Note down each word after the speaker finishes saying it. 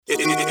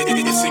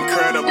It's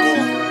incredible.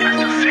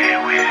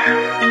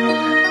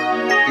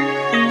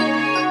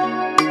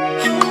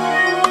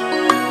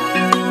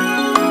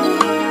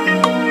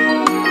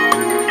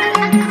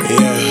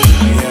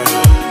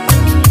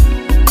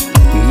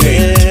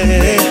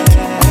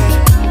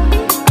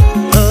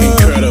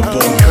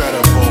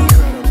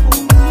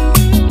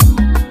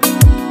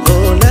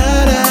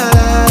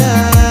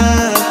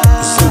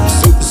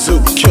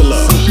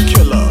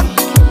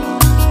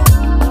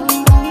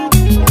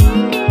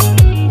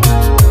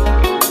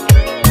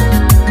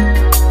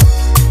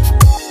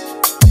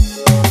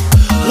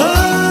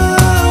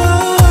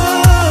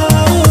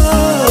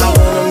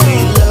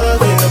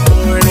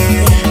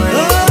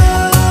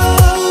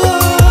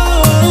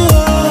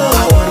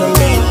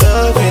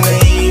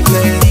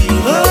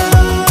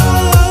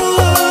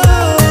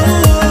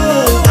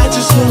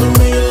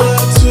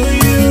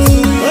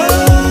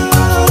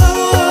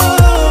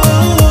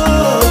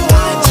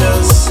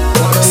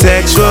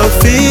 Sexual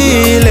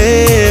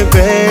feeling,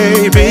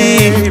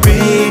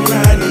 baby,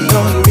 riding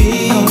on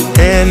me,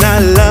 and I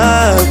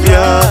love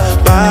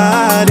your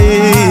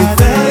body.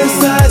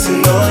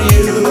 fantasizing on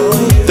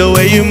you. The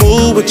way you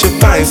move with your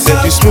fine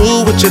self, you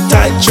smooth with your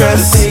tight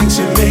dress. Things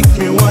you make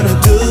me wanna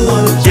do.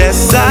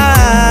 Yes,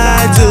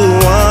 I do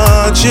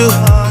want you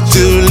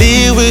to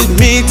leave with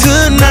me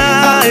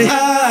tonight.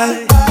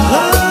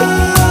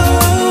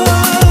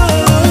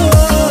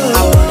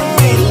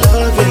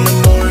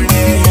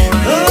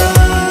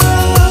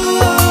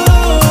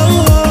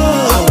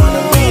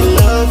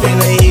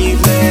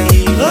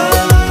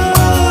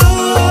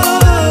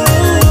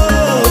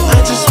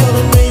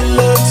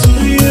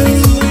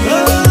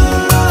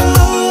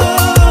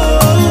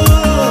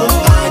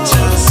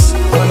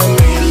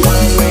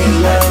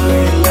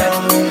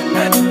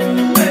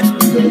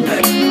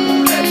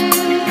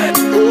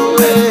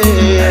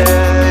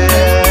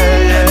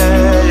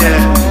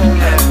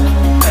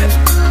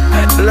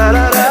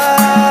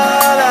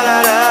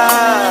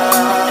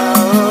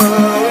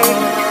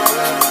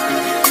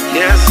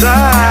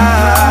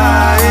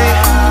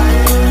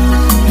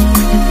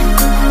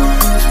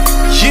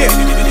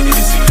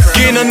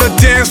 Getting on the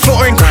dance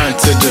floor and grind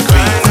to the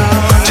beat.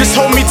 Just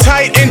hold me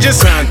tight and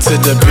just grind to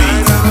the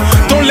beat.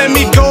 Don't let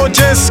me go,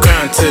 just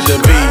grind to the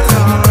beat.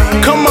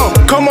 Come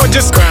on,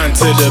 just grind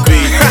to the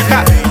beat.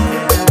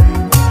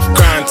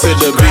 Grind to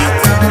the beat.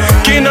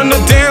 Getting on the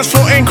dance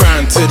floor and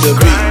grind to the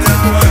beat.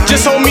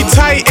 Just hold me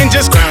tight and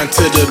just grind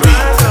to the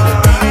beat.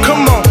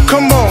 Come on,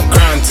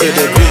 grind to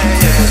the beat.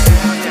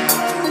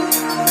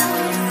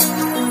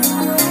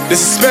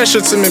 This is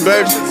special to me,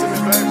 baby.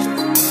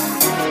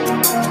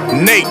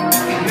 Nate.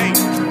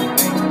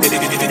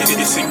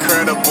 It's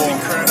incredible.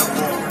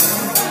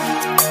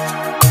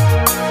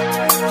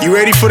 You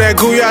ready for that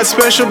Gooyard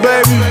special,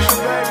 baby?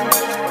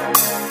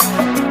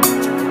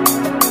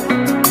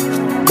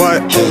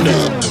 But hold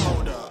up.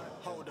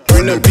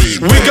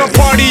 We gon'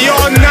 party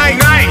all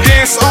night,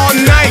 dance all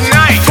night,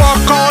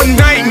 fuck all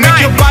night, make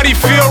your body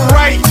feel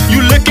right. You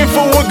looking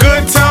for a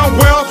good time?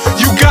 Well,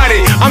 you got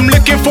it. I'm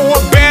looking for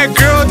a bad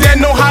girl that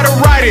know how to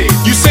ride it.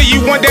 You say you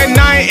want that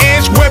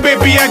 9-inch? Well,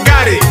 baby, I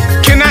got it.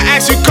 Can I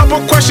ask you a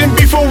couple questions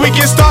before we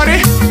get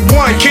started?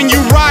 1, can you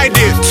ride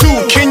it?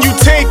 2, can you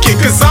take it?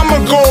 Cause I'ma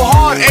go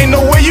hard, ain't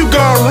no way you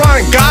gonna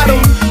run. Got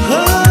 'em.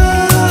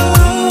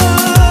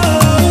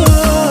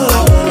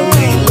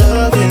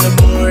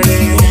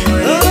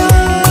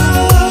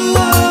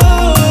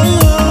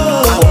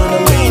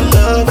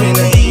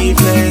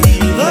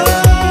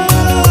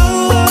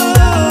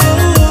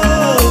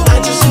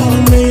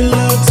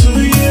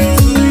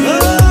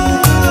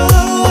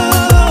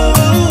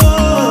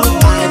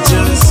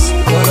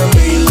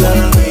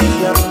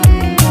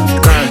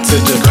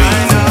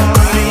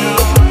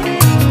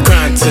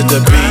 To the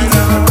beat,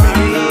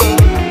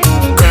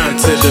 grind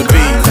to the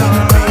beat,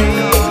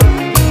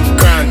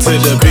 grind to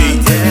the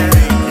beat,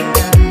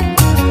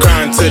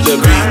 grind to the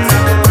beat,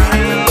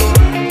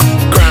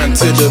 grind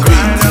to the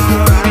beat,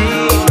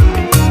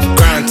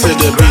 grind to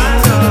the beat,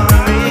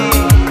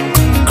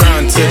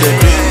 grind to the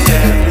beat.